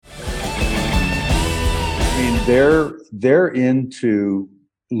they're into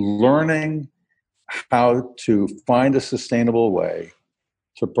learning how to find a sustainable way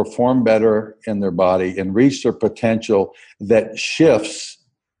to perform better in their body and reach their potential that shifts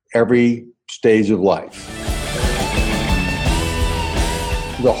every stage of life.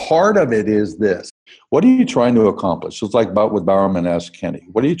 The heart of it is this. What are you trying to accomplish? It's like about what Bowerman asked Kenny.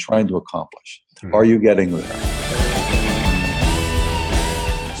 What are you trying to accomplish? Are you getting there?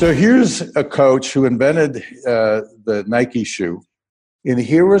 So here's a coach who invented the Nike shoe. And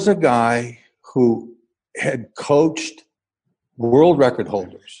here was a guy who had coached world record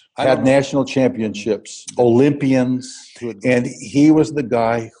holders, had national championships, Olympians, and he was the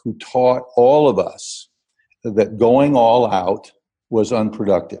guy who taught all of us that going all out was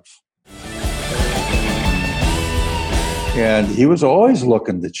unproductive. And he was always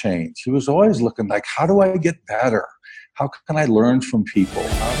looking to change. He was always looking like, how do I get better? How can I learn from people?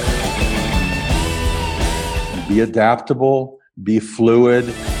 Be adaptable, be fluid.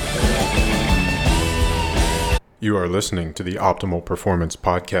 You are listening to the Optimal Performance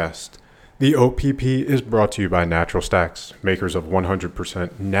Podcast. The OPP is brought to you by Natural Stacks, makers of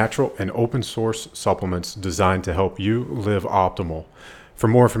 100% natural and open source supplements designed to help you live optimal. For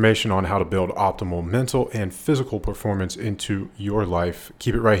more information on how to build optimal mental and physical performance into your life,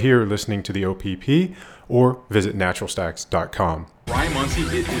 keep it right here listening to the OPP or visit naturalstacks.com. Ryan Munsey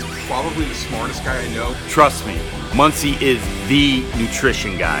is probably the smartest guy I know. Trust me, Munsey is the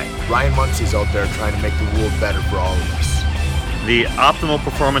nutrition guy. Ryan Munsey's out there trying to make the world better for all of us. The Optimal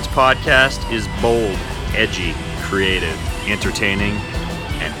Performance Podcast is bold, edgy, creative, entertaining,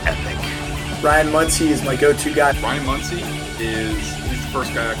 and epic. Ryan Munsey is my go-to guy. Ryan Munsey he's the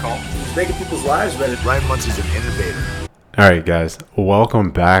first guy I call. He's making people's lives better. Ryan Munsey's an innovator. All right, guys,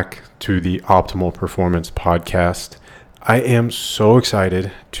 welcome back to the Optimal Performance Podcast. I am so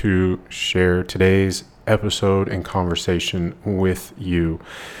excited to share today's episode and conversation with you.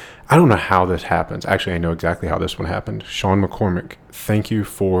 I don't know how this happens. Actually, I know exactly how this one happened. Sean McCormick, thank you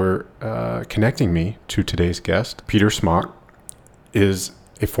for connecting me to today's guest. Peter Smock is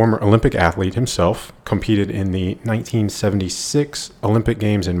a former Olympic athlete himself, competed in the 1976 Olympic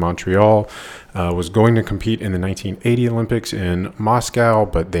Games in Montreal, was going to compete in the 1980 Olympics in Moscow,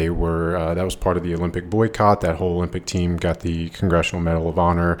 but they were that was part of the Olympic boycott. That whole Olympic team got the Congressional Medal of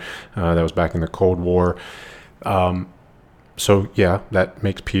Honor. That was back in the Cold War. So yeah, that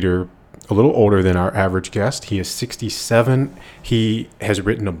makes Peter a little older than our average guest. He is 67. He has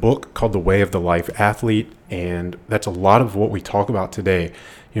written a book called The Way of the Life Athlete, and that's a lot of what we talk about today,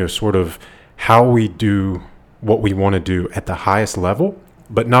 sort of how we do what we want to do at the highest level,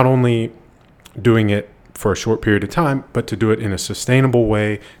 but not only doing it for a short period of time, but to do it in a sustainable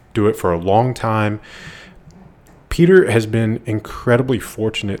way, do it for a long time. Peter has been incredibly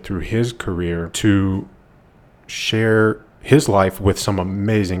fortunate through his career to share his life with some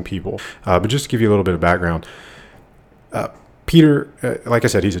amazing people. But just to give you a little bit of background, Peter, like I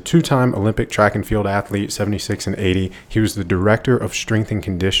said, he's a two-time Olympic track and field athlete, 76 and 80. He was the director of strength and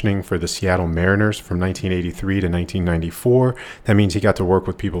conditioning for the Seattle Mariners from 1983 to 1994. That means he got to work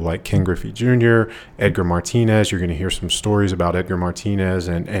with people like Ken Griffey Jr., Edgar Martinez. You're going to hear some stories about Edgar Martinez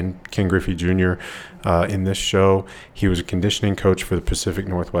and Ken Griffey Jr. In this show. He was a conditioning coach for the Pacific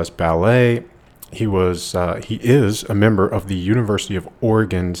Northwest Ballet. He is a member of the University of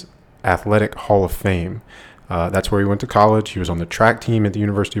Oregon's Athletic Hall of Fame. That's where he went to college. He was on the track team at the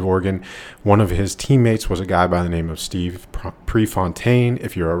University of Oregon. One of his teammates was a guy by the name of Steve Prefontaine.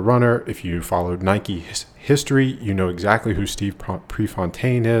 If you're a runner, if you followed Nike history, you know exactly who Steve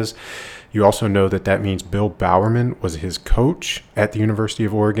Prefontaine is. You also know that means Bill Bowerman was his coach at the University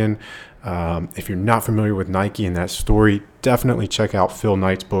of Oregon. If you're not familiar with Nike and that story, definitely check out Phil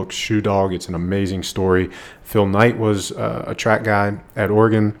Knight's book, Shoe Dog. It's an amazing story. Phil Knight was a track guy at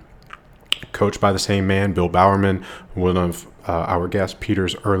Oregon, coached by the same man, Bill Bowerman, one of our guest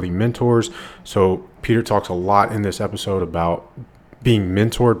Peter's early mentors. So Peter talks a lot in this episode about being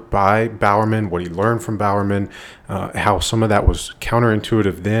mentored by Bowerman, what he learned from Bowerman, how some of that was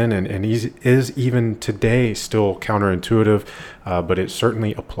counterintuitive then and is even today still counterintuitive, but it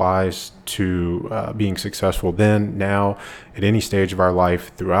certainly applies to being successful then, now, at any stage of our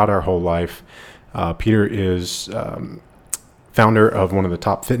life, throughout our whole life. Peter is founder of one of the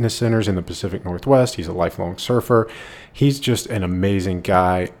top fitness centers in the Pacific Northwest. He's a lifelong surfer. He's just an amazing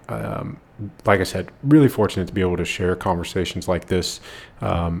guy. Like I said, really fortunate to be able to share conversations like this,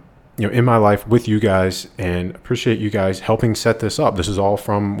 in my life with you guys, and appreciate you guys helping set this up. This is all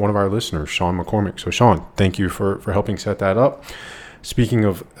from one of our listeners, Sean McCormick. So Sean, thank you for helping set that up. Speaking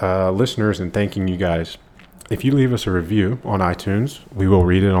of listeners and thanking you guys, if you leave us a review on iTunes, we will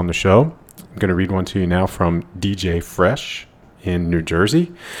read it on the show. I'm going to read one to you now from DJ Fresh in New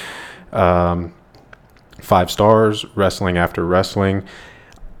Jersey. 5 stars, wrestling after wrestling.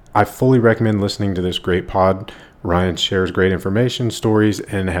 I fully recommend listening to this great pod. Ryan shares great information, stories,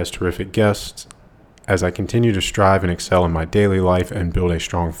 and has terrific guests. As I continue to strive and excel in my daily life and build a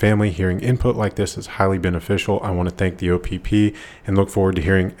strong family, hearing input like this is highly beneficial. I want to thank the OPP and look forward to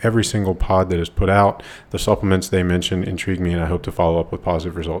hearing every single pod that is put out. The supplements they mention intrigue me, and I hope to follow up with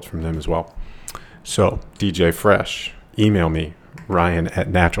positive results from them as well. So, DJ Fresh, email me, Ryan at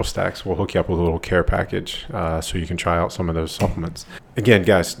Natural Stacks. We'll hook you up with a little care package so you can try out some of those supplements. Again,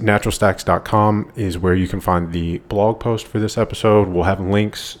 guys, naturalstacks.com is where you can find the blog post for this episode. We'll have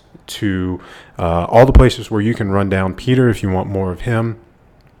links to all the places where you can run down Peter if you want more of him.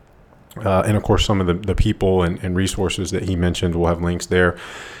 And, of course, some of the people and resources that he mentioned, we'll have links there.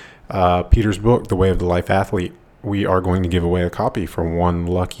 Peter's book, The Way of the Life Athlete, we are going to give away a copy for one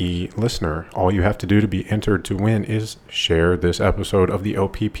lucky listener. All you have to do to be entered to win is share this episode of the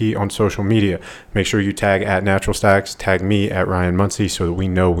OPP on social media. Make sure you tag at Natural Stacks, tag me at Ryan Muncie, so that we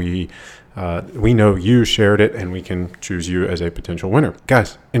know you shared it and we can choose you as a potential winner.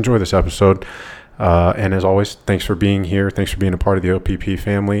 Guys, enjoy this episode. And as always, thanks for being here. Thanks for being a part of the OPP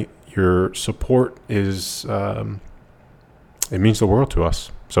family. Your support is, it means the world to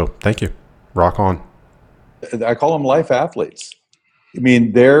us. So thank you. Rock on. I call them life athletes. I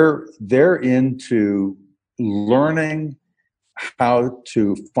mean, they're into learning how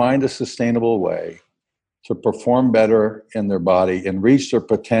to find a sustainable way to perform better in their body and reach their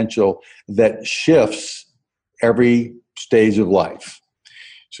potential that shifts every stage of life.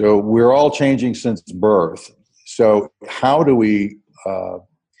 So we're all changing since birth. So how do we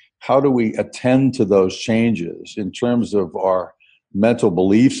attend to those changes in terms of our mental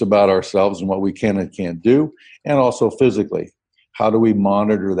beliefs about ourselves and what we can and can't do, and also physically? How do we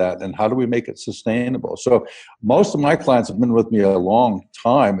monitor that, and how do we make it sustainable? So most of my clients have been with me a long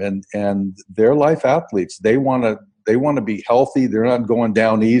time, and they're life athletes. They want to be healthy. They're not going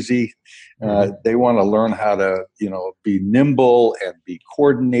down easy. They want to learn how to be nimble and be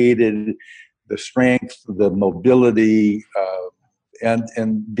coordinated, the strength, the mobility,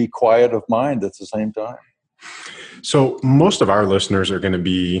 and be quiet of mind at the same time. So most of our listeners are going to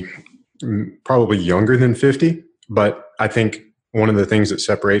be probably younger than 50, but I think one of the things that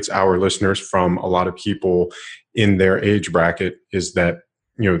separates our listeners from a lot of people in their age bracket is that,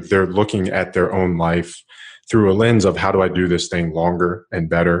 they're looking at their own life through a lens of how do I do this thing longer and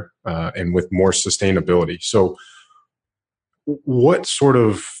better and with more sustainability. So what sort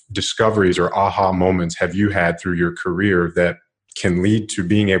of discoveries or aha moments have you had through your career that can lead to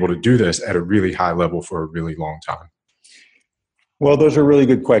being able to do this at a really high level for a really long time? Well, those are really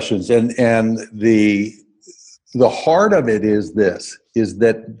good questions. And the heart of it is this, is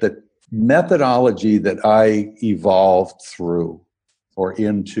that the methodology that I evolved through or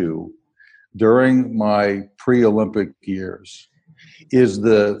into during my pre-Olympic years is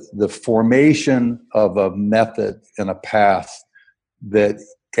the formation of a method and a path that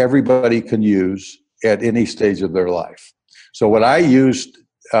everybody can use at any stage of their life. So what I used,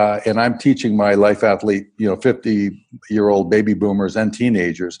 and I'm teaching my life athlete, 50-year-old baby boomers and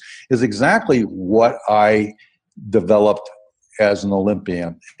teenagers, is exactly what I developed as an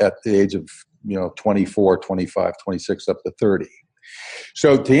Olympian at the age of 24, 25, 26, up to 30.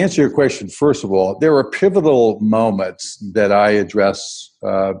 So to answer your question, first of all, there were pivotal moments that I address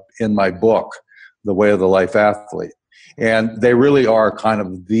in my book, The Way of the Life Athlete. And they really are kind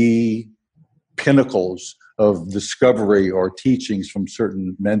of the pinnacles of discovery or teachings from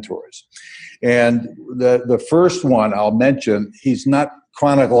certain mentors. And the first one I'll mention, he's not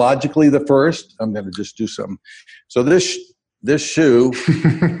chronologically the first. I'm going to just do some. So this shoe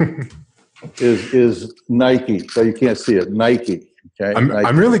is Nike. So you can't see it. Nike. Okay.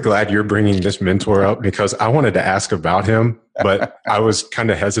 I'm really glad you're bringing this mentor up because I wanted to ask about him, but I was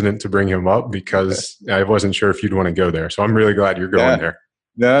kind of hesitant to bring him up because I wasn't sure if you'd want to go there. So I'm really glad you're going there.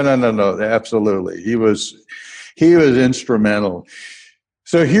 No. Absolutely. He was instrumental.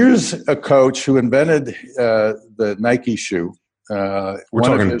 So here's a coach who invented the Nike shoe. We're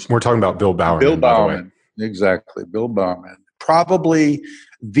talking about Bill Bowerman. Bill Bowerman. Exactly. Bill Bowerman. Probably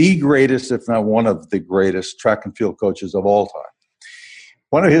the greatest, if not one of the greatest track and field coaches of all time.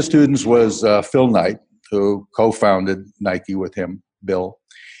 One of his students was Phil Knight, who co-founded Nike with him, Bill.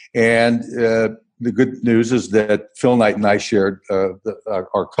 And the good news is that Phil Knight and I shared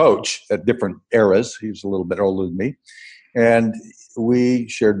our coach at different eras. He was a little bit older than me. And we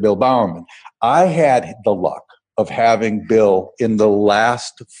shared Bill Bowerman. I had the luck of having Bill in the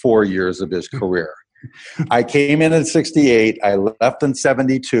last 4 years of his career. I came in 68. I left in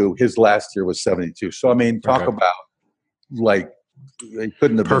 72. His last year was 72. So, I mean, talk Okay. about like, they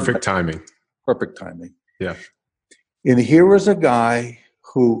couldn't have Perfect been timing. perfect timing. Yeah. And here was a guy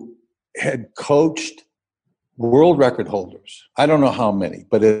who had coached world record holders. I don't know how many,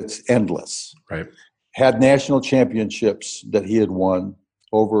 but it's endless. Right. Had national championships that he had won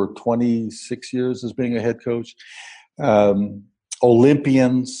over 26 years as being a head coach.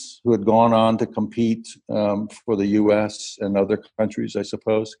 Olympians who had gone on to compete for the U.S. and other countries, I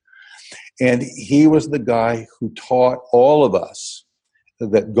suppose. And he was the guy who taught all of us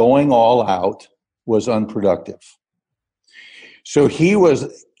that going all out was unproductive. So he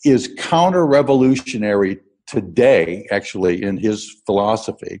is counter-revolutionary today, actually, in his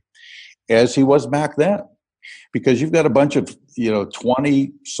philosophy, as he was back then. Because you've got a bunch of,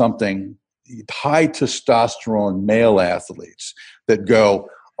 20-something high testosterone male athletes that go,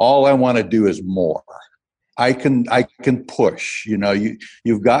 all I want to do is more. I can push.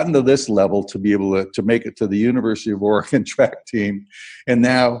 You've gotten to this level to be able to make it to the University of Oregon track team, and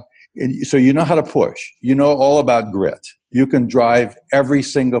so you know how to push. You know all about grit. You can drive every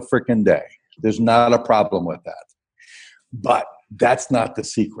single freaking day. There's not a problem with that. But that's not the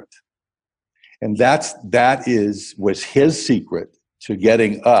secret. And that was his secret to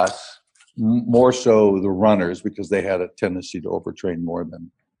getting us, more so the runners, because they had a tendency to overtrain more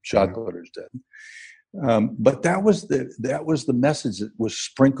than shot putters did. But that was the message that was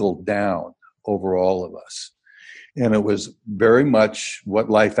sprinkled down over all of us. And it was very much what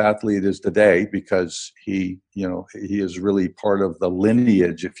Life Athlete is today, because he is really part of the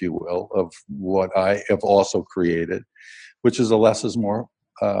lineage, if you will, of what I have also created, which is a less is more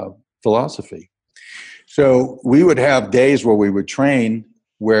philosophy. So we would have days where we would train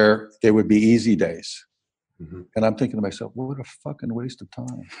where they would be easy days. Mm-hmm. And I'm thinking to myself, what a fucking waste of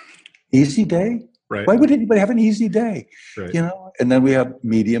time. Easy day? Right. Why would anybody have an easy day? Right. And then we have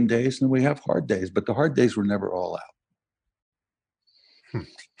medium days and we have hard days, but the hard days were never all out.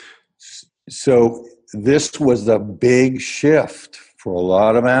 So this was the big shift for a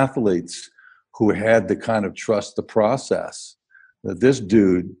lot of athletes who had to kind of trust the process, that this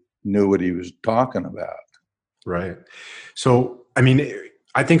dude knew what he was talking about. Right. So, I mean,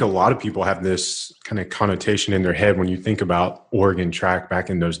 I think a lot of people have this kind of connotation in their head when you think about Oregon track back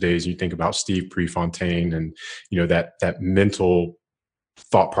in those days. You think about Steve Prefontaine and, that mental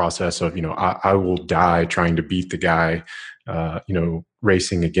thought process of, I will die trying to beat the guy,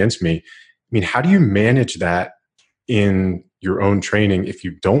 racing against me. I mean, how do you manage that in your own training if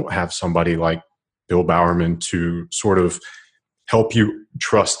you don't have somebody like Bill Bowerman to sort of help you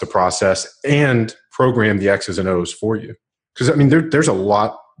trust the process and program the X's and O's for you? Because, I mean, there's a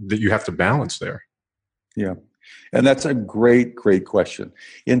lot that you have to balance there. Yeah. And that's a great, great question.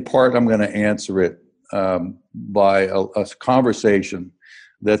 In part, I'm going to answer it by a conversation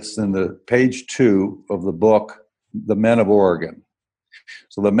that's in the page 2 of the book, The Men of Oregon.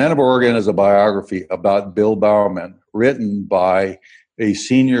 So The Men of Oregon is a biography about Bill Bowerman, written by a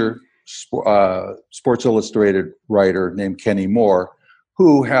senior Sports Illustrated writer named Kenny Moore,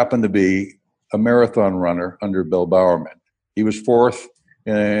 who happened to be a marathon runner under Bill Bowerman. He was 4th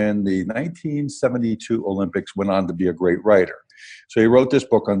in the 1972 Olympics, went on to be a great writer. So he wrote this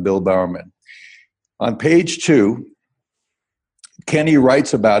book on Bill Bowerman. On page 2, Kenny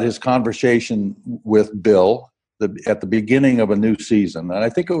writes about his conversation with Bill at the beginning of a new season. And I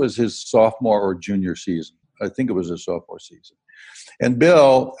think it was his sophomore or junior season. I think it was his sophomore season. And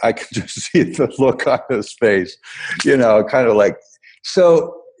Bill, I could just see the look on his face, kind of like,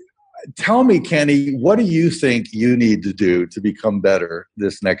 so tell me, Kenny, what do you think you need to do to become better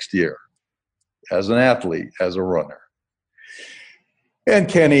this next year as an athlete, as a runner? And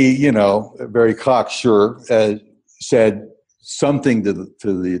Kenny, very cocksure, said something to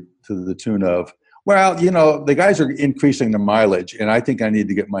the tune of, well, the guys are increasing the mileage, and I think I need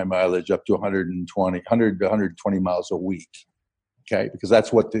to get my mileage up to 100 to 120 miles a week, okay? Because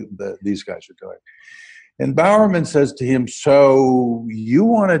that's what these guys are doing. And Bowerman says to him, so you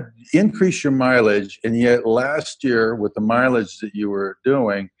want to increase your mileage, and yet last year with the mileage that you were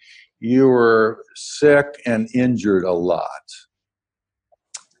doing, you were sick and injured a lot.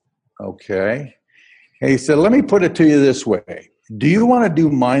 Okay. And he said, let me put it to you this way. Do you want to do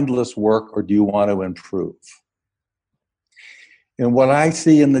mindless work or do you want to improve? And what I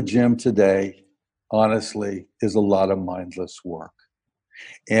see in the gym today, honestly, is a lot of mindless work.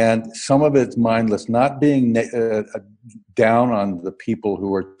 And some of it's mindless, not being down on the people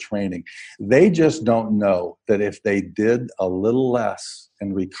who are training. They just don't know that if they did a little less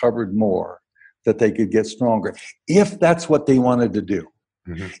and recovered more, that they could get stronger, if that's what they wanted to do.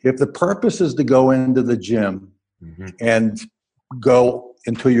 If the purpose is to go into the gym and go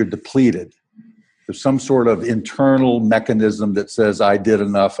until you're depleted, there's some sort of internal mechanism that says I did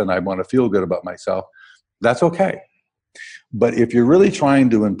enough and I want to feel good about myself, that's okay. But if you're really trying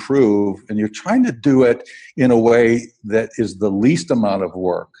to improve and you're trying to do it in a way that is the least amount of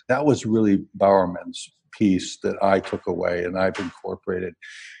work, that was really Bowerman's piece that I took away and I've incorporated.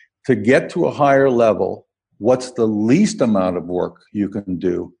 To get to a higher level, what's the least amount of work you can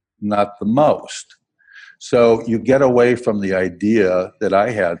do, not the most? So you get away from the idea that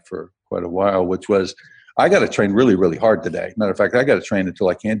I had for quite a while, which was, I got to train really, really hard today. Matter of fact, I got to train until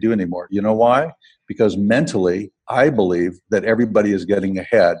I can't do anymore. You know why? Because mentally, I believe that everybody is getting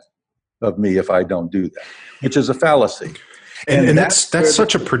ahead of me if I don't do that, which is a fallacy. And that's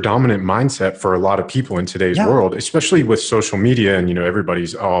such a predominant mindset for a lot of people in today's world, especially with social media. And,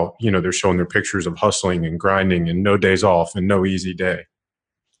 everybody's they're showing their pictures of hustling and grinding and no days off and no easy day.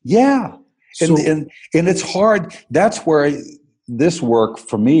 Yeah. And it's hard. That's where this work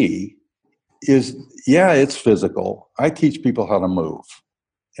for me is, it's physical. I teach people how to move.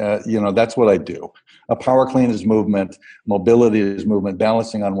 That's what I do. A power clean is movement. Mobility is movement.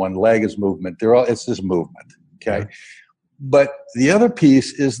 Balancing on one leg is movement. It's just movement. Okay. But the other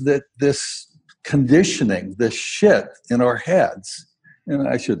piece is that this conditioning, this shit in our heads, and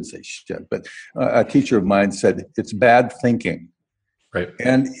I shouldn't say shit, but a teacher of mine said it's bad thinking. Right.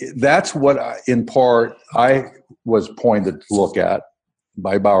 And that's what, in part, I was pointed to look at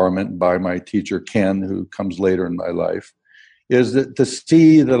by Bowerman, by my teacher, Ken, who comes later in my life, is that to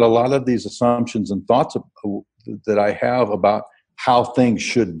see that a lot of these assumptions and thoughts that I have about how things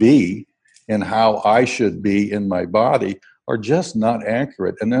should be and how I should be in my body are just not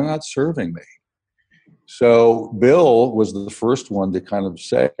accurate, and they're not serving me. So Bill was the first one to kind of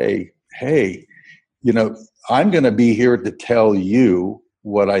say, hey, I'm going to be here to tell you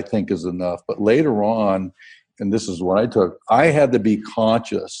what I think is enough. But later on, and this is what I took, I had to be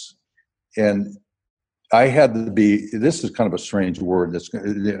conscious, and I had to be, this is kind of a strange word, that's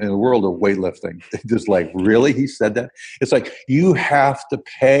in the world of weightlifting. Just like, really? He said that? It's like, you have to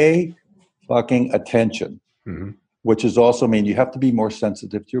pay fucking attention, which is also mean you have to be more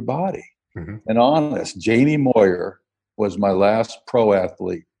sensitive to your body. And honest. Jamie Moyer was my last pro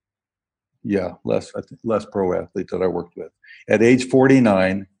athlete. Yeah, less pro athlete that I worked with. At age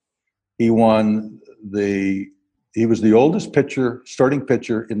 49, he was the oldest starting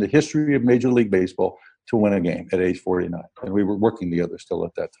pitcher in the history of Major League Baseball to win a game at age 49. And we were working together still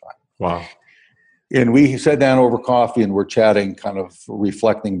at that time. Wow. And we sat down over coffee and we're chatting, kind of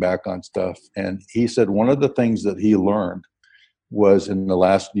reflecting back on stuff. And he said one of the things that he learned was in the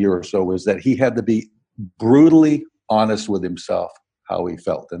last year or so is that he had to be brutally honest with himself, how he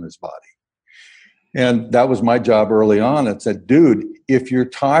felt in his body. And that was my job early on. It said, dude, if you're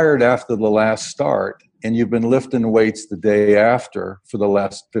tired after the last start and you've been lifting weights the day after for the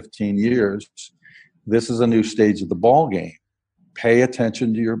last 15 years, this is a new stage of the ball game. Pay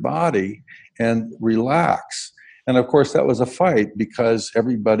attention to your body and relax. And of course, that was a fight because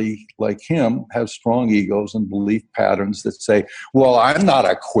everybody like him has strong egos and belief patterns that say, well, I'm not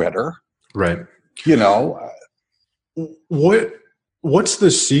a quitter. Right. What's the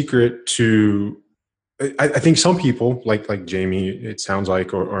secret to, I think some people like Jamie, it sounds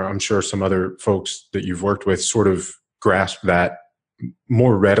like, or I'm sure some other folks that you've worked with sort of grasp that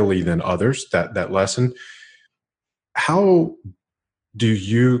more readily than others, that lesson. How do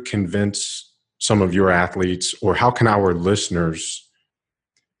you convince some of your athletes, or how can our listeners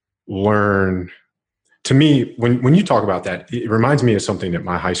learn? To me, when you talk about that, it reminds me of something that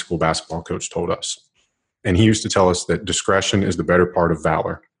my high school basketball coach told us. And he used to tell us that discretion is the better part of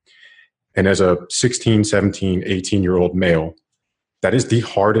valor. And as a 16, 17, 18-year-old male, that is the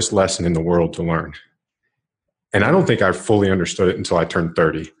hardest lesson in the world to learn. And I don't think I fully understood it until I turned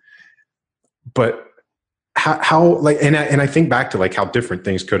 30. But how and I think back to like how different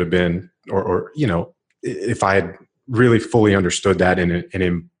things could have been, or if I had really fully understood that and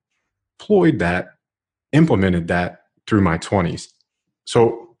employed that, implemented that through my 20s.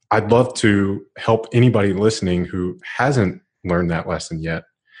 So I'd love to help anybody listening who hasn't learned that lesson yet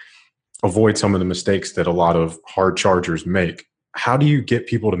avoid some of the mistakes that a lot of hard chargers make. How do you get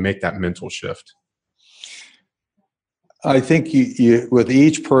people to make that mental shift? I think you with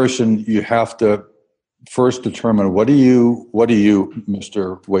each person, you have to first determine what are you,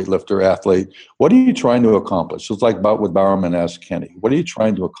 Mr. Weightlifter athlete, what are you trying to accomplish? It's like about what Bowerman asked Kenny. What are you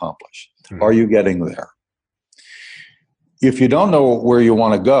trying to accomplish? Mm-hmm. Are you getting there? If you don't know where you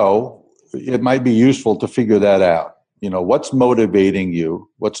want to go, it might be useful to figure that out. What's motivating you?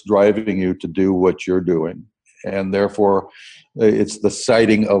 What's driving you to do what you're doing? And therefore, It's the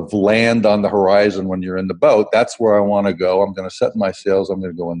sighting of land on the horizon when you're in the boat. That's where I want to go. I'm going to set my sails. I'm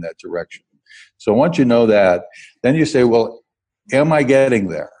going to go in that direction. So once you know that, then you say, well, am I getting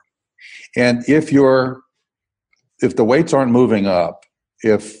there? And if the weights aren't moving up,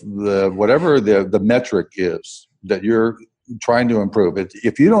 if whatever the metric is that you're trying to improve,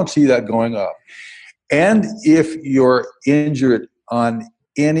 if you don't see that going up, and if you're injured on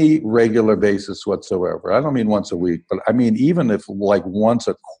any regular basis whatsoever, I don't mean once a week, but I mean even if like once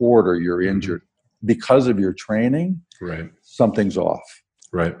a quarter you're injured because of your training, right, something's off.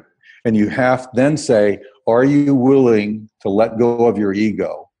 Right. And you have to then say, are you willing to let go of your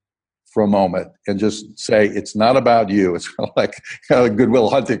ego for a moment and just say, it's not about you. It's kind of like Good Will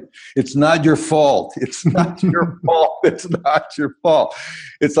Hunting. It's not your fault. It's not your fault. It's not your fault.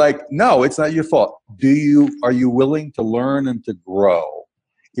 It's like, no, it's not your fault. Are you willing to learn and to grow?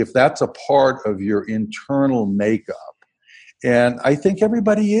 If that's a part of your internal makeup. And I think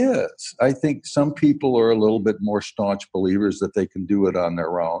everybody is. I think some people are a little bit more staunch believers that they can do it on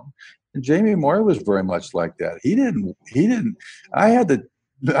their own. And Jamie Moyer was very much like that. He didn't, I had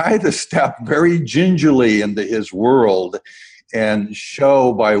to step very gingerly into his world and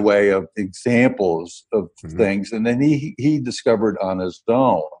show by way of examples of things. And then he discovered on his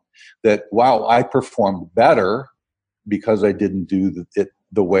own that, wow, I performed better because I didn't do it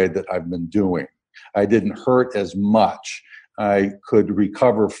the way that I've been doing. I didn't hurt as much. I could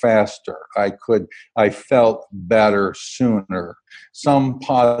recover faster. I felt better sooner. Some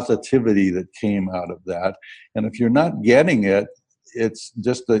positivity that came out of that. And if you're not getting it, it's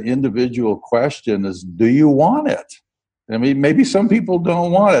just the individual question is, do you want it? I mean, maybe some people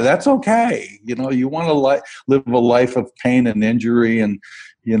don't want it. That's okay. You want to live a life of pain and injury and,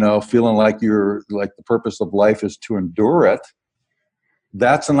 feeling like the purpose of life is to endure it.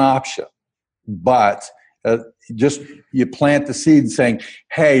 That's an option. But just you plant the seed saying,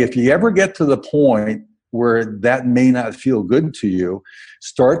 hey, if you ever get to the point where that may not feel good to you,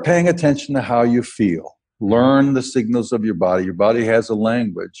 start paying attention to how you feel. Learn the signals of your body. Your body has a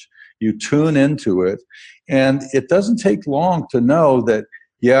language. You tune into it. And it doesn't take long to know that,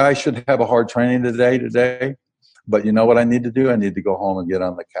 yeah, I should have a hard training today. But you know what I need to do? I need to go home and get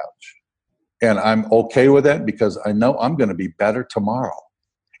on the couch. And I'm okay with that because I know I'm going to be better tomorrow.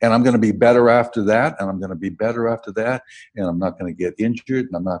 And I'm going to be better after that. And I'm going to be better after that. And I'm not going to get injured.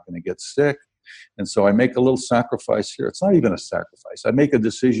 And I'm not going to get sick. And so I make a little sacrifice here. It's not even a sacrifice. I make a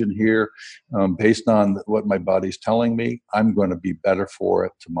decision here based on what my body's telling me. I'm going to be better for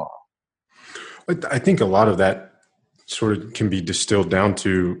it tomorrow. I think a lot of that sort of can be distilled down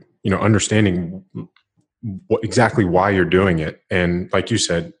to, understanding exactly why you're doing it. And like you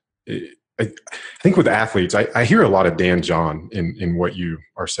said, I think with athletes, I hear a lot of Dan John in what you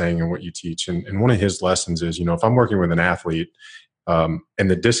are saying and what you teach. And one of his lessons is, if I'm working with an athlete and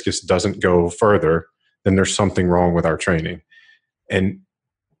the discus doesn't go further, then there's something wrong with our training. And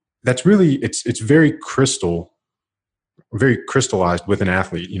that's really, it's very crystallized with an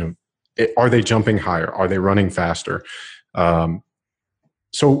athlete. Are they jumping higher? Are they running faster?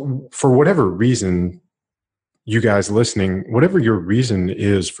 So for whatever reason, you guys listening, whatever your reason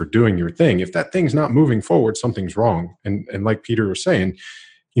is for doing your thing, if that thing's not moving forward, something's wrong. And like Peter was saying,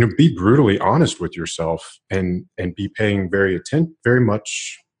 be brutally honest with yourself and be paying very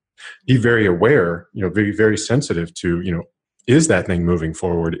much, be very aware, very, very sensitive to, is that thing moving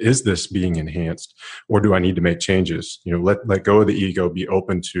forward? Is this being enhanced? Or do I need to make changes? Let go of the ego, be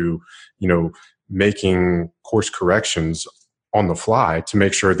open to, making course corrections on the fly to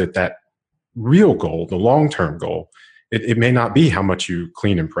make sure that real goal, the long-term goal, it may not be how much you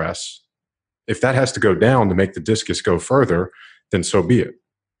clean and press. If that has to go down to make the discus go further, then so be it.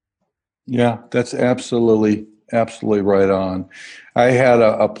 Yeah, that's absolutely right on. I had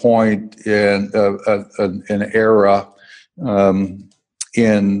a point in an era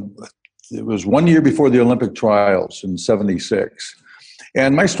it was 1 year before the Olympic trials in 76.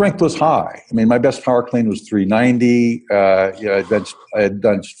 And my strength was high. I mean, my best power clean was 390. I had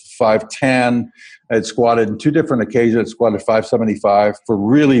done 510. I had squatted in two different occasions. I squatted 575 for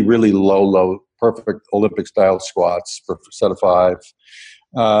really, really low, perfect Olympic-style squats for a set of 5.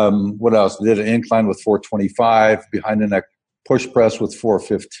 What else? I did an incline with 425, behind the neck push press with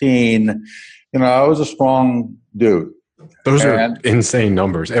 415. I was a strong dude. Those are insane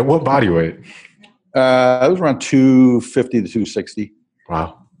numbers. At what body weight? I was around 250 to 260.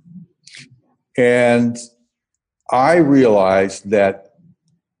 Wow. And I realized that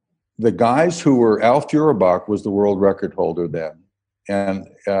the guys who were, Al Feuerbach was the world record holder then. And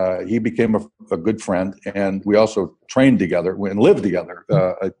he became a good friend. And we also trained together and lived together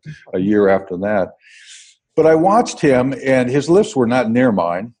a year after that. But I watched him, and his lifts were not near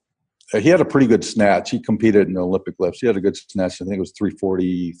mine. He had a pretty good snatch. He competed in the Olympic lifts. He had a good snatch. I think it was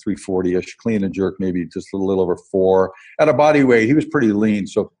 340, 340-ish. Clean and jerk, maybe just a little over 4. At a body weight, he was pretty lean,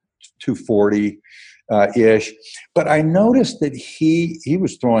 so 240-ish. But I noticed that he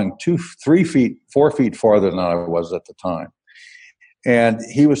was throwing 4 feet farther than I was at the time. And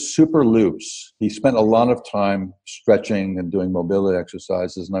he was super loose. He spent a lot of time stretching and doing mobility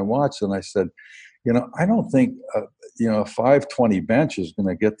exercises. And I watched and I said, I don't think, a 520 bench is going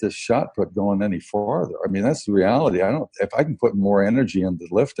to get this shot put going any farther. I mean, that's the reality. If I can put more energy into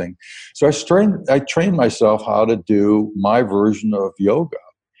lifting. So I trained myself how to do my version of yoga.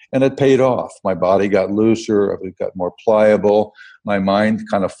 And it paid off. My body got looser. It got more pliable. My mind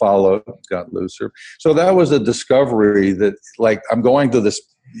kind of followed, got looser. So that was a discovery that, like, I'm going to this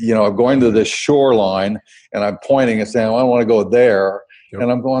shoreline, and I'm pointing and saying, I want to go there. Yep. And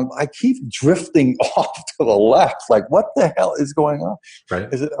I'm going, I keep drifting off to the left. Like, what the hell is going on?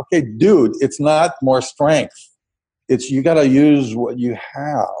 Right. Is it, okay, dude, it's not more strength. You got to use what you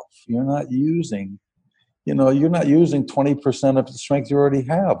have. You're not using 20% of the strength you already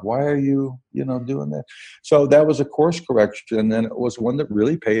have. Why are you, doing that? So that was a course correction, and it was one that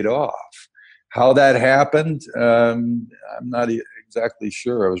really paid off. How that happened, I'm not exactly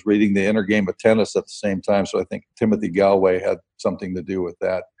sure. I was reading The Inner Game of Tennis at the same time, so I think Timothy Galway had something to do with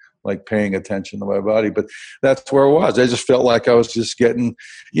that, like paying attention to my body. But that's where it was. I just felt like I was just getting,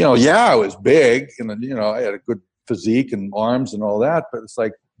 I was big, and I had a good physique and arms and all that, but it's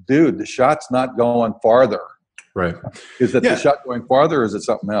like, dude, the shot's not going farther. Right. Is it the shot going farther, or is it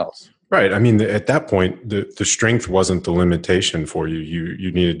something else? Right. I mean, at that point, the strength wasn't the limitation for you.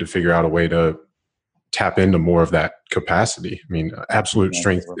 You needed to figure out a way to tap into more of that capacity. I mean, absolute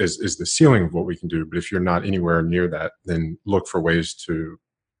strength is the ceiling of what we can do. But if you're not anywhere near that, then look for ways to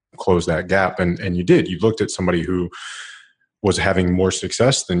close that gap. And you did. You looked at somebody who was having more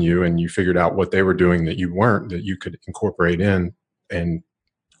success than you, and you figured out what they were doing that you weren't, that you could incorporate in and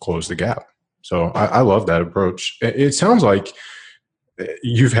close the gap. So I love that approach. It sounds like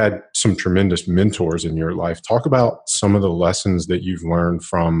you've had some tremendous mentors in your life. Talk about some of the lessons that you've learned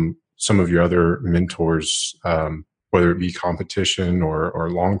from some of your other mentors, whether it be competition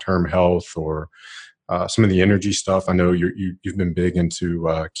or long-term health or some of the energy stuff. I know you've been big into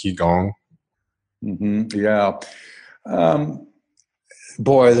Qigong. Mm-hmm. Yeah.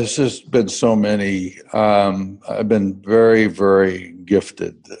 Boy, there's just been so many. I've been very, very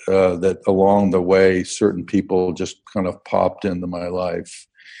gifted that along the way, certain people just kind of popped into my life.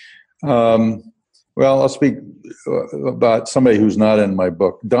 Well, I'll speak about somebody who's not in my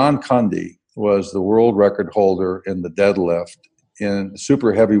book. Don Cundy was the world record holder in the deadlift in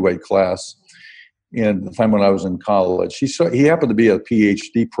super heavyweight class in the time when I was in college. He happened to be a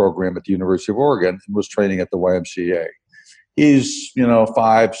PhD program at the University of Oregon and was training at the YMCA. He's,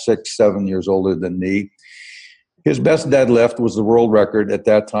 5, 6, 7 years older than me. His best deadlift was the world record at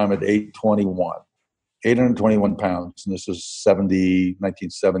that time at 821 pounds. And this is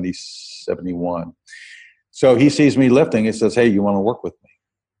 1970, 71. So he sees me lifting. He says, hey, you want to work with me?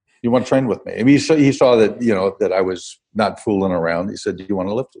 You want to train with me? I mean, he saw that, that I was not fooling around. He said, do you want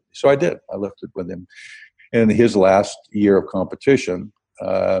to lift with me? So I did. I lifted with him in his last year of competition.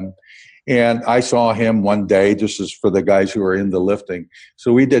 And I saw him one day, just as for the guys who are into lifting.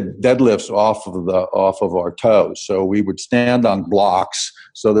 So we did deadlifts off of our toes. So we would stand on blocks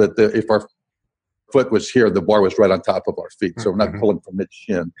so that if our foot was here, the bar was right on top of our feet. So we're not pulling from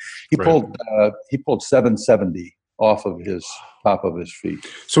mid-shin. He pulled 770 off of his top of his feet.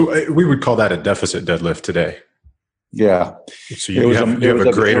 So we would call that a deficit deadlift today. Yeah. So you have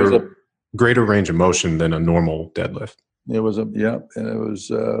a greater range of motion than a normal deadlift. It was and it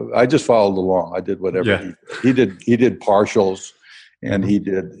was. I just followed along. I did whatever he did. He did partials, and he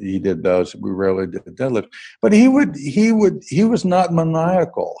did those. We rarely did deadlift, but he was not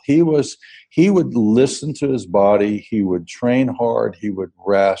maniacal. He would listen to his body. He would train hard. He would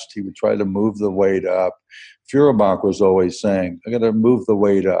rest. He would try to move the weight up. Feuerbach was always saying, "I got to move the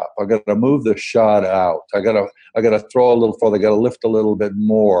weight up. I got to move the shot out. I got to throw a little further. I got to lift a little bit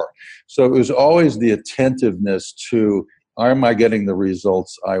more." So it was always the attentiveness to, am I getting the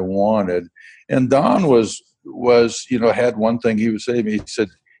results I wanted? And Don was had one thing he would say to me. He said,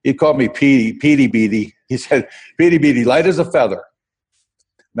 he called me Petey Beatty. He said, Petey Beatty, light as a feather.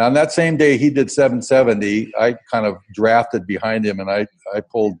 Now, on that same day he did 770, I kind of drafted behind him, and I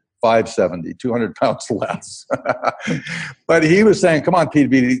pulled 570, 200 pounds less. But he was saying, come on, Pete,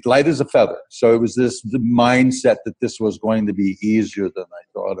 be light as a feather. So it was the mindset that this was going to be easier than I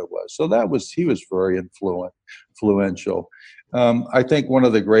thought it was. So he was very influential. I think one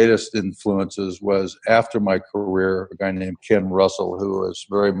of the greatest influences was after my career, a guy named Ken Russell, who was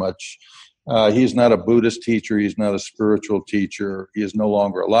very much, he's not a Buddhist teacher. He's not a spiritual teacher. He is no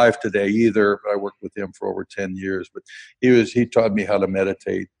longer alive today either. I worked with him for over 10 years, but he taught me how to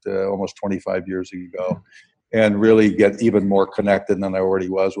meditate almost 25 years ago and really get even more connected than I already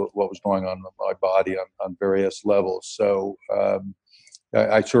was with what was going on in my body on various levels. So,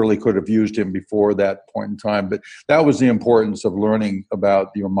 I certainly could have used him before that point in time, but that was the importance of learning about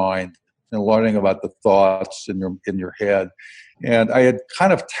your mind and learning about the thoughts in your head. And I had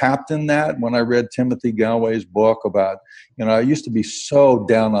kind of tapped in that when I read Timothy Gallwey's book about, I used to be so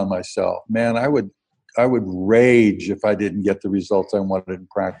down on myself. Man, I would rage if I didn't get the results I wanted in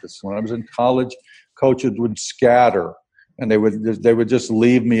practice. When I was in college, coaches would scatter and they would just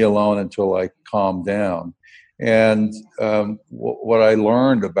leave me alone until I calmed down. And what I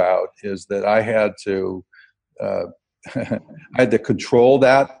learned about is that I had to control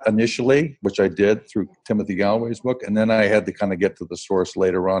that initially, which I did through Timothy Gallwey's book, and then I had to kind of get to the source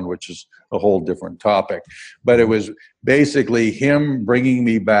later on, which is a whole different topic. But it was basically him bringing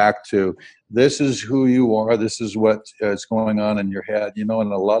me back to, this is who you are, this is what is going on in your head, and a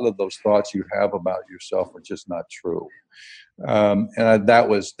lot of those thoughts you have about yourself are just not true. That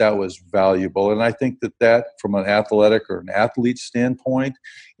was valuable. And I think that from an athletic or an athlete standpoint,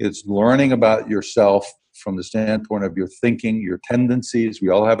 it's learning about yourself from the standpoint of your thinking, your tendencies. We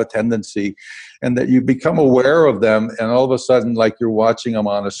all have a tendency, and that you become aware of them, and all of a sudden, like you're watching them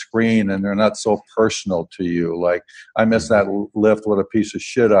on a screen and they're not so personal to you. Like, I missed that lift, what a piece of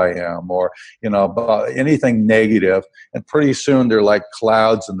shit I am, or, about anything negative. And pretty soon they're like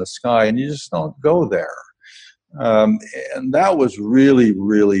clouds in the sky and you just don't go there. And that was really,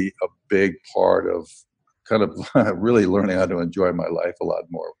 really a big part of kind of really learning how to enjoy my life a lot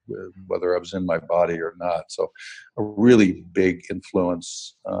more, whether I was in my body or not. So a really big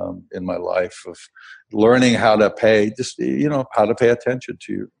influence in my life of learning how to pay attention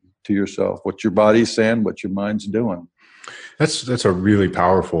to yourself, what your body's saying, what your mind's doing. That's a really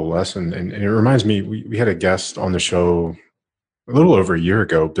powerful lesson. And it reminds me, we had a guest on the show a little over a year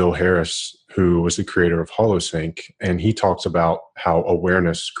ago, Bill Harris, who was the creator of HoloSync, and he talks about how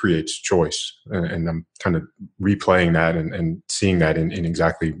awareness creates choice. And I'm kind of replaying that and seeing that in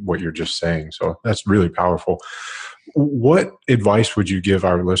exactly what you're just saying. So that's really powerful. What advice would you give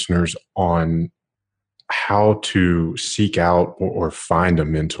our listeners on how to seek out or find a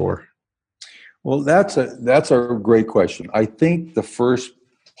mentor? Well, that's a great question. I think the first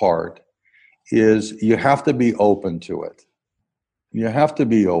part is you have to be open to it. You have to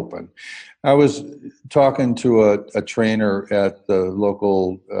be open. I was talking to a trainer at the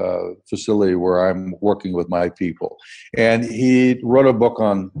local facility where I'm working with my people, and he wrote a book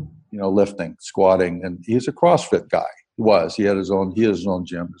on lifting, squatting, and he's a CrossFit guy. He had his own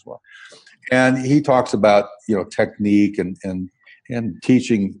gym as well, and he talks about technique and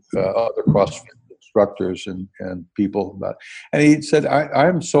teaching other CrossFit instructors and people about. And he said,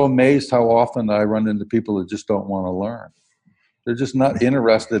 I'm so amazed how often I run into people that just don't want to learn. They're just not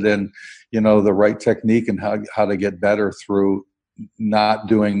interested in, the right technique and how to get better through not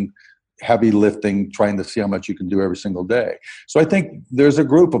doing heavy lifting, trying to see how much you can do every single day. So I think there's a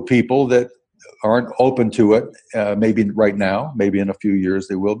group of people that aren't open to it. Maybe right now, maybe in a few years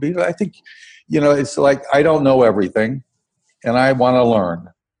they will be. But I think, it's like, I don't know everything and I want to learn.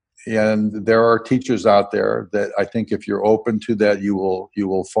 And there are teachers out there that I think if you're open to that, you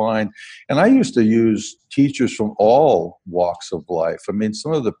will find. And I used to use teachers from all walks of life. I mean,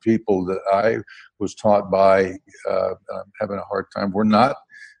 some of the people that I was taught by, I'm having a hard time, were not,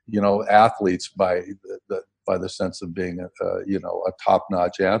 athletes by the sense of being a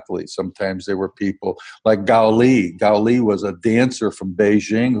top-notch athlete. Sometimes they were people like Gao Li. Gao Li was a dancer from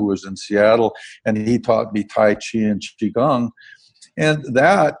Beijing who was in Seattle, and he taught me Tai Chi and Qigong. And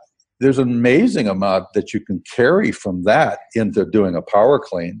there's an amazing amount that you can carry from that into doing a power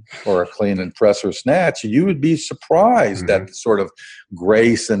clean or a clean and press or snatch. You would be surprised at the sort of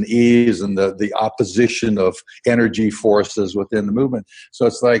grace and ease and the opposition of energy forces within the movement. So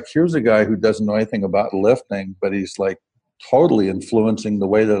it's like, here's a guy who doesn't know anything about lifting, but he's like totally influencing the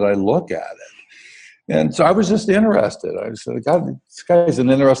way that I look at it. And so I was just interested. I said, God, this guy's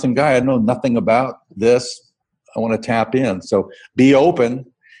an interesting guy. I know nothing about this. I want to tap in. So be open.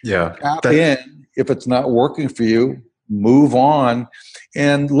 Yeah. Tap in. If it's not working for you, move on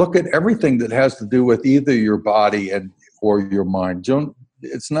and look at everything that has to do with either your body or your mind.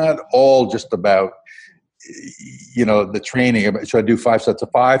 it's not all just about, the training. Should I do 5 sets of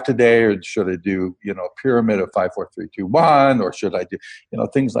 5 today, or should I do, a pyramid of 5, 4, 3, 2, 1, or should I do,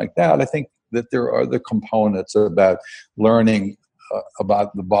 things like that. I think that there are the components about learning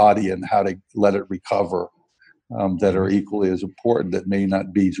about the body and how to let it recover that are equally as important, that may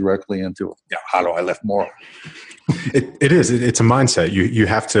not be directly into how do I lift more. It is. It's a mindset. You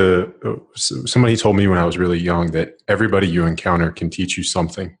have to. Somebody told me when I was really young that everybody you encounter can teach you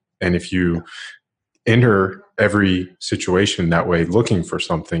something, and if you enter every situation that way, looking for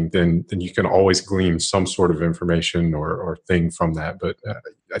something, then you can always glean some sort of information or thing from that. But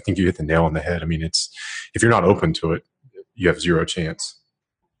I think you hit the nail on the head. I mean, it's if you're not open to it, you have zero chance.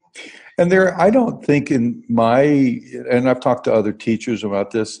 And I don't think and I've talked to other teachers about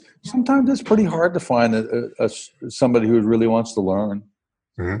this, sometimes it's pretty hard to find somebody who really wants to learn.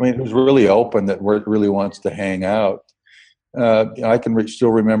 Mm-hmm. I mean, who's really open, that really wants to hang out. I can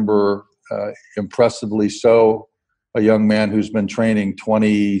still remember, impressively so, a young man who's been training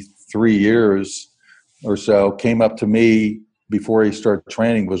 23 years or so came up to me before he started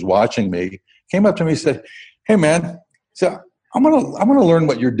training, was watching me, came up to me and said, "Hey man, so I'm gonna learn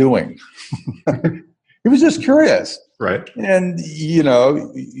what you're doing." He was just curious, right? And you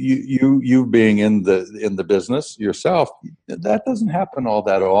being in the business yourself, that doesn't happen all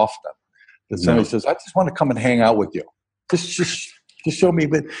that often. That somebody says, "I just want to come and hang out with you. Just show me."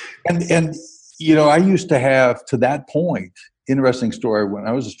 But and I used to have, to that point, interesting story, when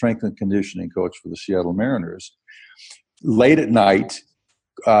I was a strength and conditioning coach for the Seattle Mariners. Late at night,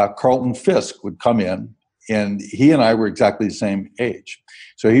 Carlton Fisk would come in. And he and I were exactly the same age.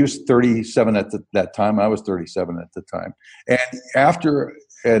 So he was 37 at that time. I was 37 at the time. And after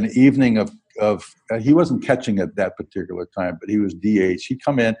an evening of he wasn't catching at that particular time, but he was DH. He'd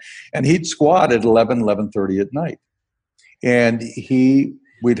come in and he'd squat at 11:30 at night. And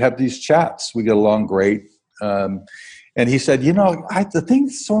we'd have these chats. We get along great. And he said, the thing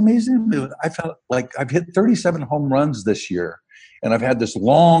that's so amazing, I felt like I've hit 37 home runs this year. And I've had this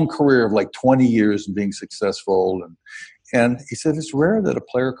long career of like 20 years of being successful. And he said, it's rare that a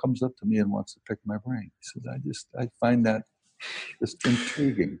player comes up to me and wants to pick my brain. He said, I find that just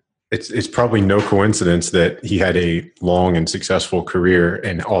intriguing. It's probably no coincidence that he had a long and successful career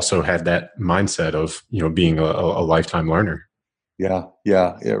and also had that mindset of, being a lifetime learner. Yeah.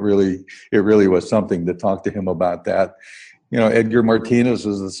 It really was something to talk to him about that. Edgar Martinez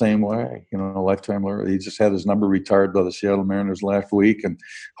is the same way, a lifetime learner. He just had his number retired by the Seattle Mariners last week, and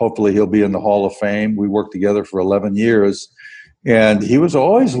hopefully he'll be in the Hall of Fame. We worked together for 11 years, and he was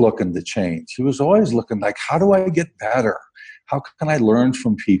always looking to change. He was always looking like, how do I get better? How can I learn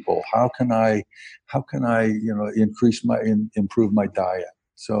from people? How can I improve my diet?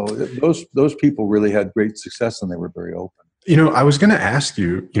 So those people really had great success, and they were very open. I was going to ask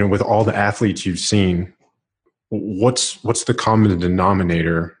you, with all the athletes you've seen, what's the common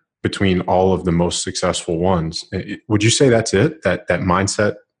denominator between all of the most successful ones? Would you say that's it? That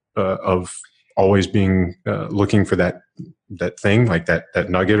mindset of always being looking for that thing, like that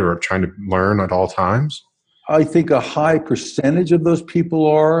nugget, or trying to learn at all times? I think a high percentage of those people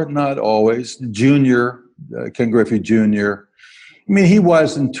are, not always. Ken Griffey Jr. I mean, he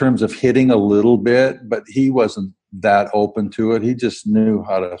was, in terms of hitting, a little bit, but he wasn't that open to it. He just knew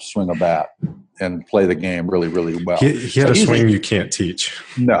how to swing a bat and play the game really, really well. He had a swing you can't teach.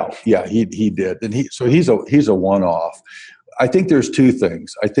 No, yeah, he did, and he's a one-off. I think there's two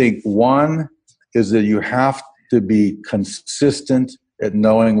things. I think one is that you have to be consistent at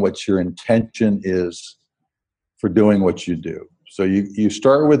knowing what your intention is for doing what you do. So you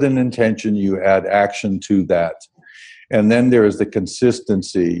start with an intention, you add action to that, and then there is the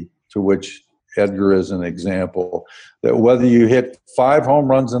consistency, to which Edgar is an example, that whether you hit 5 home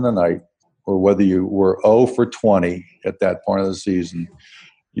runs in a night or whether you were 0 for 20 at that point of the season,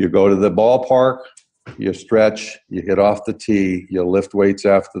 you go to the ballpark, you stretch, you hit off the tee, you lift weights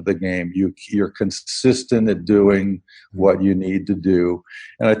after the game. You're consistent at doing what you need to do.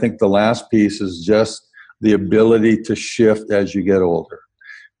 And I think the last piece is just the ability to shift as you get older.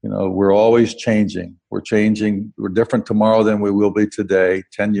 We're always changing. We're changing. We're different tomorrow than we will be today,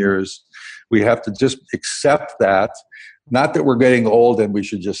 10 years. We have to just accept that. Not that we're getting old and we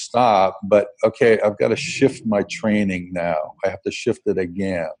should just stop, but okay, I've got to shift my training now. I have to shift it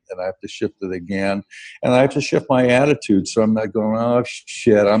again, and I have to shift it again, and I have to shift my attitude. So I'm not going, oh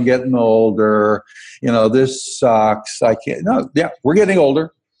shit, I'm getting older. This sucks. I can't. No, yeah, we're getting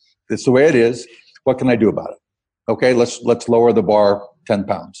older. It's the way it is. What can I do about it? Okay, let's lower the bar 10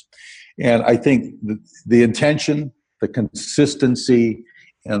 pounds. And I think the intention, the consistency,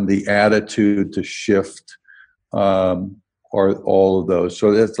 and the attitude to shift are all of those.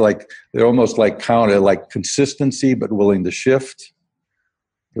 So it's like they're almost like counted, like consistency, but willing to shift,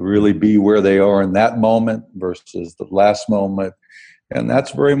 to really be where they are in that moment versus the last moment. And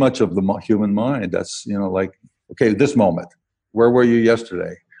that's very much of the human mind. That's, like, okay, this moment, where were you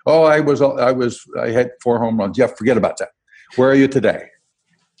yesterday? Oh, I had 4 home runs. Yeah, forget about that. Where are you today?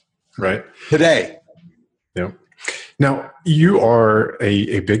 Right. Today. Yeah. Now, you are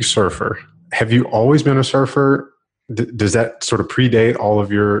a big surfer. Have you always been a surfer? Does that sort of predate all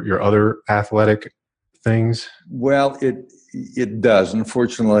of your other athletic things? Well, it does.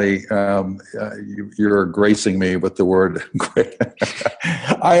 Unfortunately, you're gracing me with the word.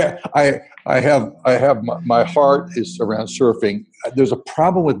 I have my heart is around surfing. There's a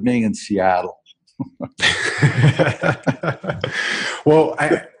problem with being in Seattle. Well,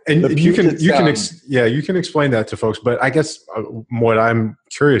 you can explain that to folks. But I guess what I'm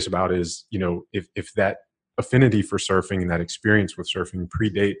curious about is, if that affinity for surfing and that experience with surfing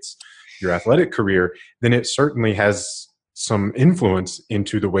predates your athletic career, then it certainly has some influence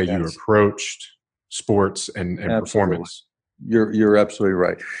into the way you approached sports and performance. You're absolutely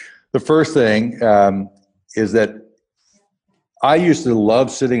right. The first thing is that I used to love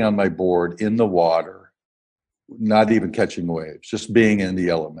sitting on my board in the water, not even catching waves, just being in the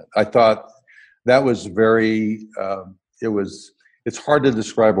element. I thought that was very, it's hard to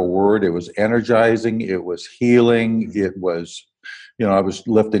describe a word. It was energizing. It was healing. It was, I was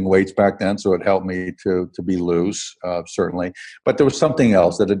lifting weights back then, so it helped me to be loose, certainly. But there was something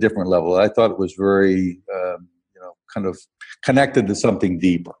else at a different level. I thought it was very, kind of connected to something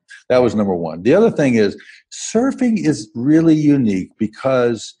deeper. That was number one. The other thing is surfing is really unique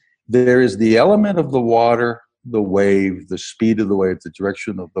because there is the element of the water, the wave, the speed of the wave, the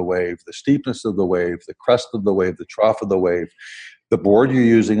direction of the wave, the steepness of the wave, the crest of the wave, the trough of the wave, the board you're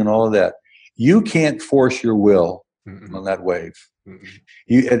using, and all of that. You can't force your will on that wave.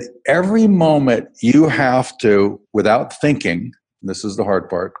 At every moment you have to, without thinking, and this is the hard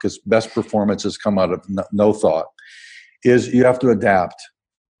part because best performances come out of no thought, is you have to adapt.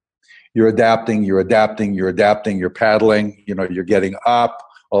 You're adapting, you're paddling, you're getting up.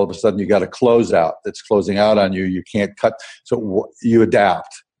 All of a sudden you got a closeout that's closing out on you. You can't cut. So you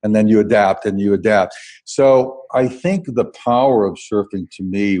adapt, and then you adapt and you adapt. So I think the power of surfing to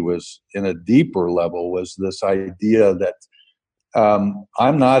me was, in a deeper level, was this idea that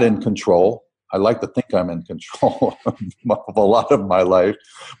I'm not in control. I like to think I'm in control of a lot of my life,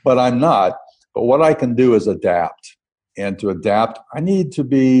 but I'm not. But what I can do is adapt. And to adapt, I need to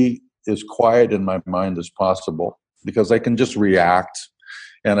be as quiet in my mind as possible because I can just react.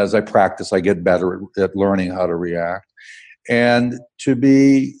 And as I practice, I get better at learning how to react. And to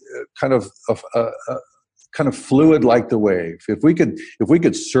be kind of fluid like the wave. If we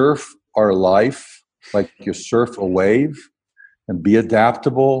could surf our life like you surf a wave and be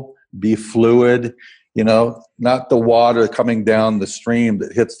adaptable, be fluid, not the water coming down the stream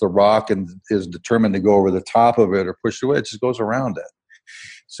that hits the rock and is determined to go over the top of it or push away. It just goes around it.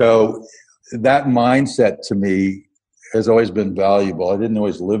 So that mindset to me has always been valuable. I didn't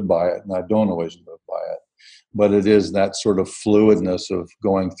always live by it, and I don't always live by it. But it is that sort of fluidness of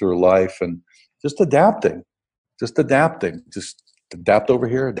going through life and just adapting. Just adapt over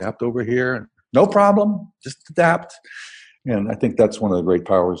here. No problem. Just adapt. And I think that's one of the great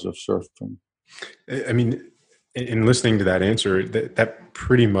powers of surfing. I mean, in listening to that answer, that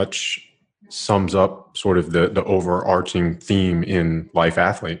pretty much sums up sort of the overarching theme in Life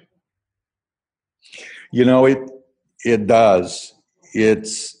Athlete. It does.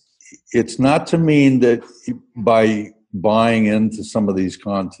 It's not to mean that by buying into some of these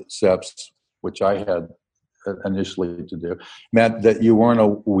concepts, which I had initially to do, meant that you weren't a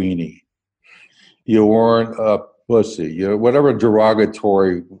weenie. You weren't a pussy, whatever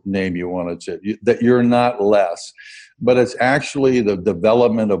derogatory name you want to say, that you're not less. But it's actually the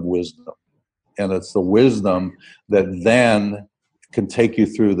development of wisdom. And it's the wisdom that then can take you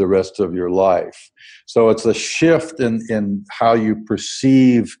through the rest of your life. So it's a shift in how you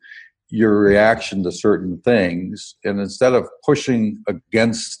perceive your reaction to certain things. And instead of pushing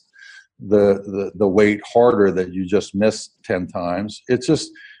against the weight harder that you just missed 10 times, it's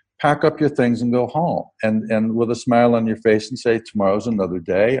just pack up your things and go home. And with a smile on your face and say, tomorrow's another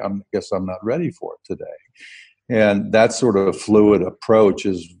day. I guess I'm not ready for it today. And that sort of fluid approach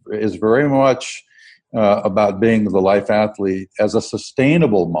is very much about being the Life Athlete as a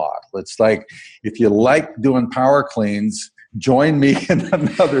sustainable model. It's like, if you like doing power cleans, join me in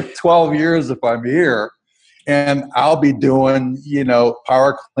another 12 years if I'm here, and I'll be doing,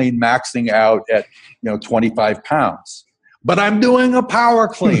 power clean maxing out at, 25 pounds. But I'm doing a power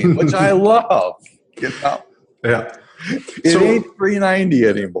clean, which I love, Yeah. It So- ain't 390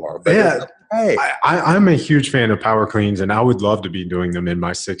 anymore. But Yeah. hey, I'm a huge fan of power cleans, and I would love to be doing them in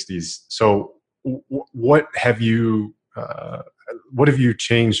my 60s. So, what have you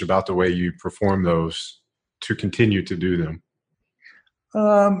changed about the way you perform those to continue to do them?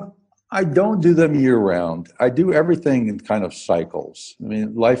 I don't do them year round. I do everything in kind of cycles. I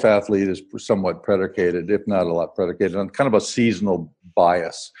mean, Life Athlete is somewhat predicated, if not a lot predicated, on kind of a seasonal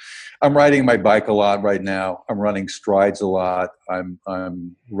bias. I'm riding my bike a lot right now. I'm running strides a lot. I'm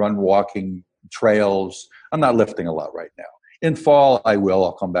walking trails. I'm not lifting a lot right now. In fall, I will.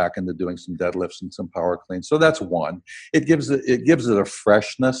 I'll come back into doing some deadlifts and some power cleans. So that's one. It gives it a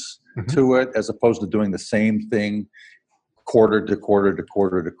freshness to it, as opposed to doing the same thing quarter to quarter to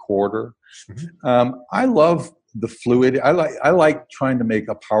quarter to quarter. I love the fluid. I like trying to make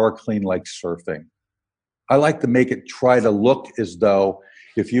a power clean like surfing. I like to make it try to look as though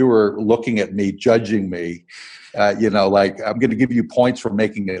if you were looking at me, judging me, like I'm going to give you points for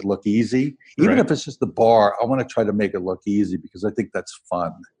making it look easy. Even if it's just the bar, I want to try to make it look easy because I think that's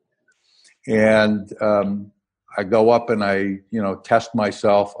fun. And I go up and I, test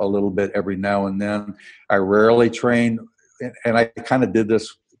myself a little bit every now and then. I rarely train, and I kind of did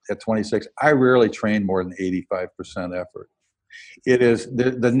this at 26. I rarely train more than 85% effort. It is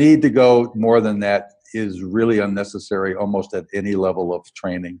the need to go more than that is really unnecessary almost at any level of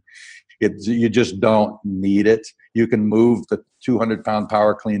training. You just don't need it. You can move the 200-pound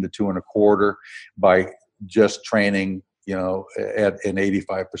power clean to 2 1/4 by just training, at an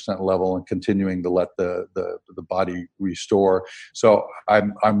 85% level and continuing to let the body restore. So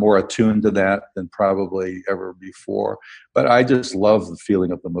I'm more attuned to that than probably ever before. But I just love the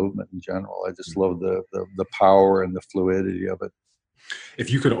feeling of the movement in general. I just love the power and the fluidity of it. If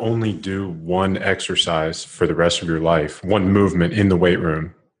you could only do one exercise for the rest of your life, one movement in the weight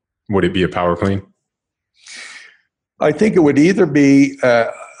room, would it be a power clean? I think it would either be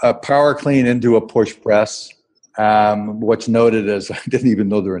a power clean into a push press. What's noted is, I didn't even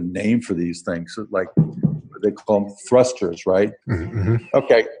know there were a name for these things. Like they call them thrusters, right? Mm-hmm.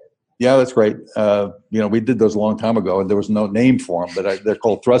 Okay. Yeah, that's great. We did those a long time ago and there was no name for them, but they're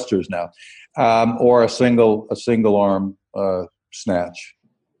called thrusters now. Or a single arm snatch,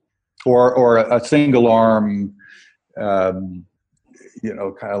 or a single arm, kind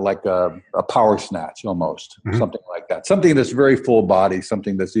of like a power snatch almost, something like that. Something that's very full body,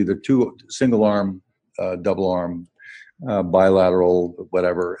 something that's either single arm, double arm, bilateral,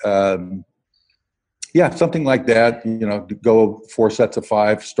 whatever. Something like that. Go 4 sets of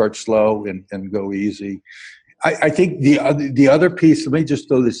 5, start slow and go easy. I think the other piece. Let me just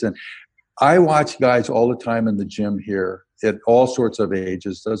throw this in. I watch guys all the time in the gym here at all sorts of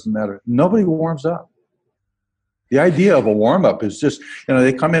ages. Doesn't matter. Nobody warms up. The idea of a warm up is just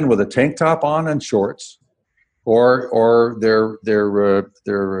they come in with a tank top on and shorts, or their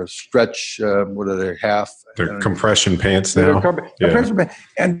stretch. What are they? Half. They're compression pants now. Compression pants,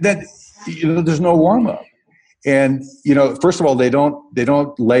 and then there's no warm up. And first of all, they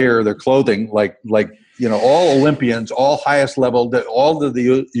don't layer their clothing like all Olympians, all highest level, all of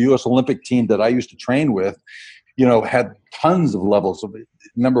the U.S. Olympic team that I used to train with, had tons of levels of it,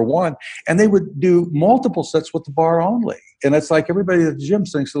 number one, and they would do multiple sets with the bar only. And it's like everybody at the gym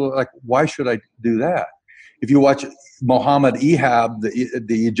thinks, like, why should I do that? If you watch Mohammed Ehab,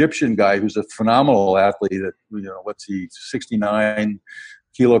 the Egyptian guy who's a phenomenal athlete at, what's he, 69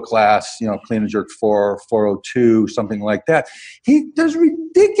 kilo class, clean and jerk 402, something like that. He does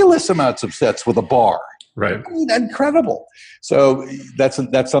ridiculous amounts of sets with a bar. Right. I mean, incredible. So that's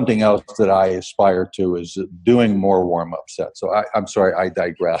something else that I aspire to, is doing more warm-up sets. So I'm sorry, I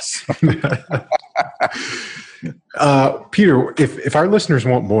digress. Peter, if our listeners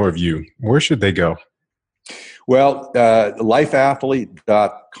want more of you, where should they go? Well,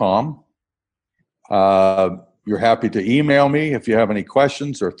 lifeathlete.com. You're happy to email me if you have any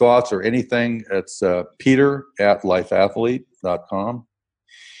questions or thoughts or anything. It's peter@lifeathlete.com.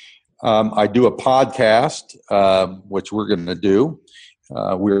 I do a podcast, which we're going to do.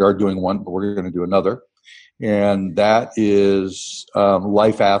 We are doing one, but we're going to do another. And that is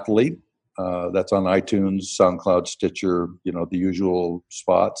Life Athlete. That's on iTunes, SoundCloud, Stitcher, the usual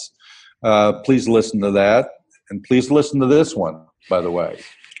spots. Please listen to that. And please listen to this one, by the way.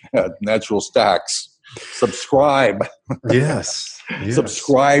 Natural Stacks. Subscribe. Yes.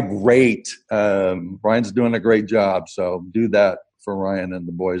 Subscribe, rate. Ryan's doing a great job, so do that for Ryan and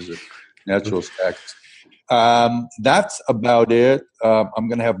the boys at Natural Stacks. That's about it. I'm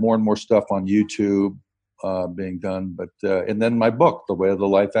going to have more and more stuff on YouTube being done, but and then my book, The Way of the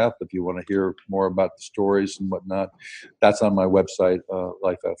Life Athlete. If you want to hear more about the stories and whatnot, that's on my website,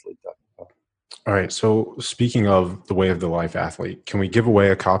 lifeathlete.com. All right. So speaking of The Way of the Life Athlete, can we give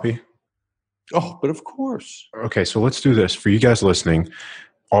away a copy? Oh, but of course. Okay. So let's do this. For you guys listening,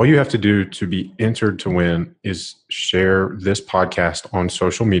 all you have to do to be entered to win is share this podcast on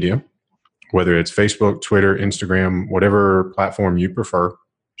social media, whether it's Facebook, Twitter, Instagram, whatever platform you prefer.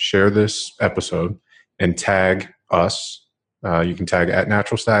 Share this episode and tag us. You can tag at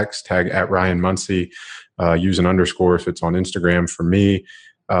Natural Stacks, tag at Ryan Muncie, use an underscore if it's on Instagram. For me,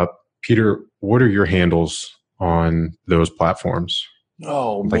 Peter, what are your handles on those platforms?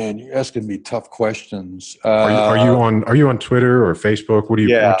 Oh man, you're asking me tough questions. Are you on Twitter or Facebook? What do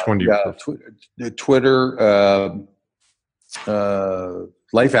you? Which one do you? Twitter.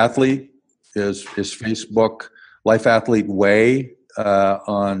 Life Athlete is Facebook. Life Athlete Way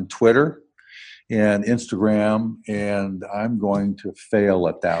on Twitter and Instagram, and I'm going to fail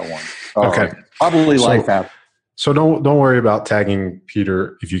at that one. Okay, probably Life Athlete. So don't worry about tagging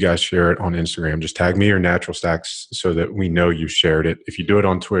Peter if you guys share it on Instagram. Just tag me or Natural Stacks so that we know you shared it. If you do it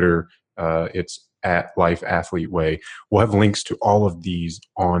on Twitter, it's at Life Athlete Way. We'll have links to all of these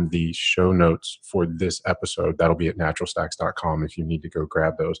on the show notes for this episode. That'll be at naturalstacks.com if you need to go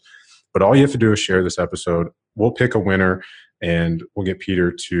grab those. But all you have to do is share this episode. We'll pick a winner and we'll get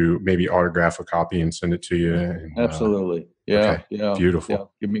Peter to maybe autograph a copy and send it to you. And, absolutely. Yeah. Okay. Yeah.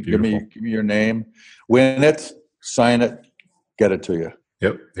 Beautiful. Yeah. Give me your name. Win it. Sign it, get it to you.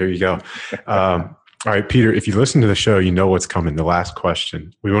 Yep, there you go. All right, Peter, if you listen to the show, you know what's coming. The last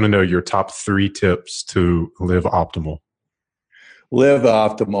question. We want to know your top 3 tips to live optimal. Live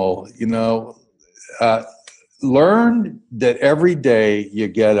optimal. Learn that every day you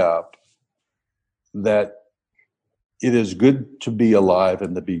get up, that it is good to be alive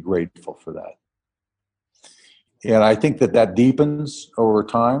and to be grateful for that. And I think that deepens over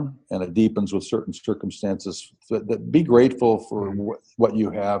time, and it deepens with certain circumstances. That be grateful for what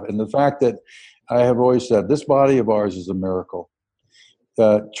you have. And the fact that I have always said, this body of ours is a miracle.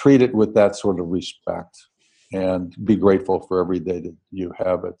 Treat it with that sort of respect and be grateful for every day that you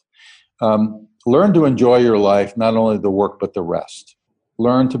have it. Learn to enjoy your life, not only the work, but the rest.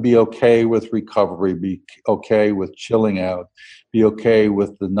 Learn to be okay with recovery, be okay with chilling out, be okay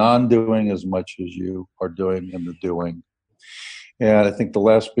with the non-doing as much as you are doing and the doing. And I think the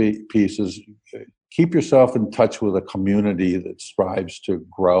last piece is keep yourself in touch with a community that strives to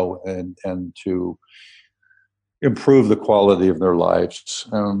grow and to improve the quality of their lives.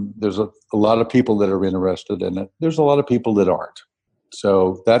 There's a lot of people that are interested in it. There's a lot of people that aren't.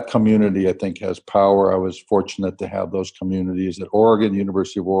 So that community, I think, has power. I was fortunate to have those communities at Oregon,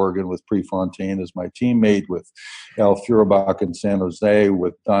 University of Oregon, with Prefontaine as my teammate, with Al Feuerbach in San Jose,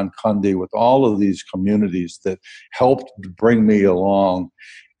 with Don Cundy, with all of these communities that helped bring me along.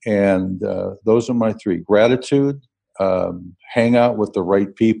 And those are my 3. Gratitude, hang out with the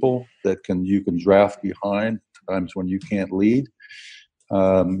right people that you can draft behind times when you can't lead.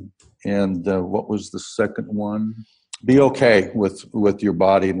 And what was the second one? Be okay with your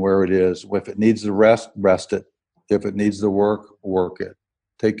body and where it is. If it needs the rest it. If it needs the work it.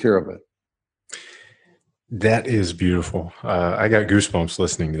 Take care of it. That is beautiful. I got goosebumps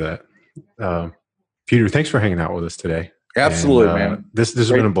listening to that. Peter, thanks for hanging out with us today. Absolutely, man. This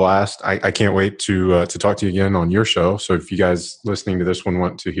has been a blast. I can't wait to talk to you again on your show. So if you guys listening to this one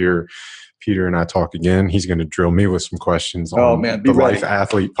want to hear Peter and I talk again, he's going to drill me with some questions on the Life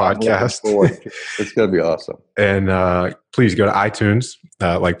Athlete podcast. It's going to be awesome. And please go to iTunes,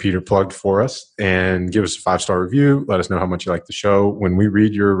 like Peter plugged for us, and give us a 5-star review. Let us know how much you like the show. When we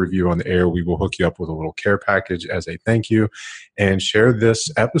read your review on the air, we will hook you up with a little care package as a thank you. And share this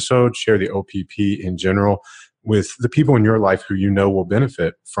episode, share the OPP in general with the people in your life who you know will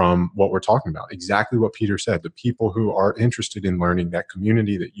benefit from what we're talking about. Exactly what Peter said. The people who are interested in learning, that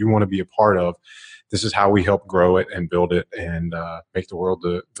community that you want to be a part of. This is how we help grow it and build it and make the world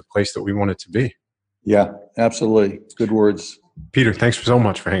the place that we want it to be. Yeah, absolutely. Good words. Peter, thanks so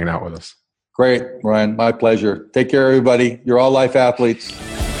much for hanging out with us. Great, Ryan. My pleasure. Take care, everybody. You're all life athletes.